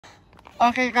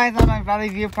Okay guys, I'm at Valley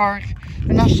View Park,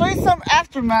 and I'll show you some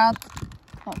aftermath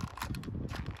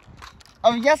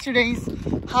of yesterday's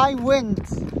high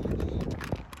winds.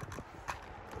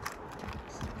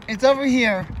 It's over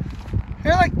here.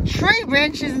 There are like tree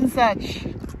branches and such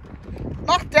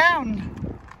knocked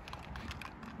down.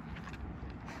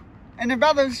 And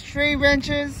about those tree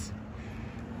branches,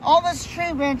 all those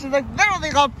tree branches like literally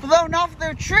got blown off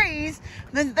their trees,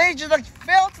 and then they just like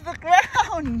fell to the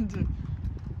ground.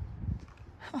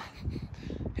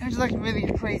 It was like really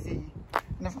crazy.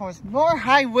 And of course, more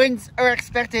high winds are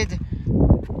expected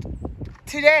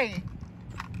today.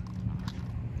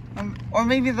 Or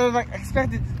maybe they're like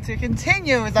expected to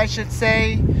continue, as I should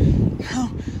say.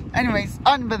 Anyways,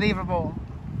 unbelievable.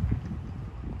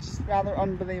 Just rather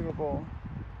unbelievable.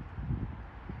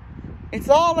 It's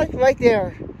all like right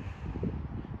there.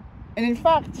 And in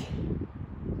fact,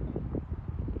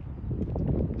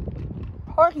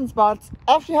 parking spots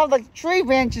actually have like tree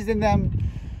branches in them.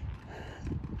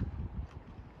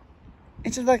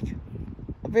 It's just like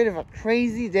a bit of a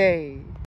crazy day.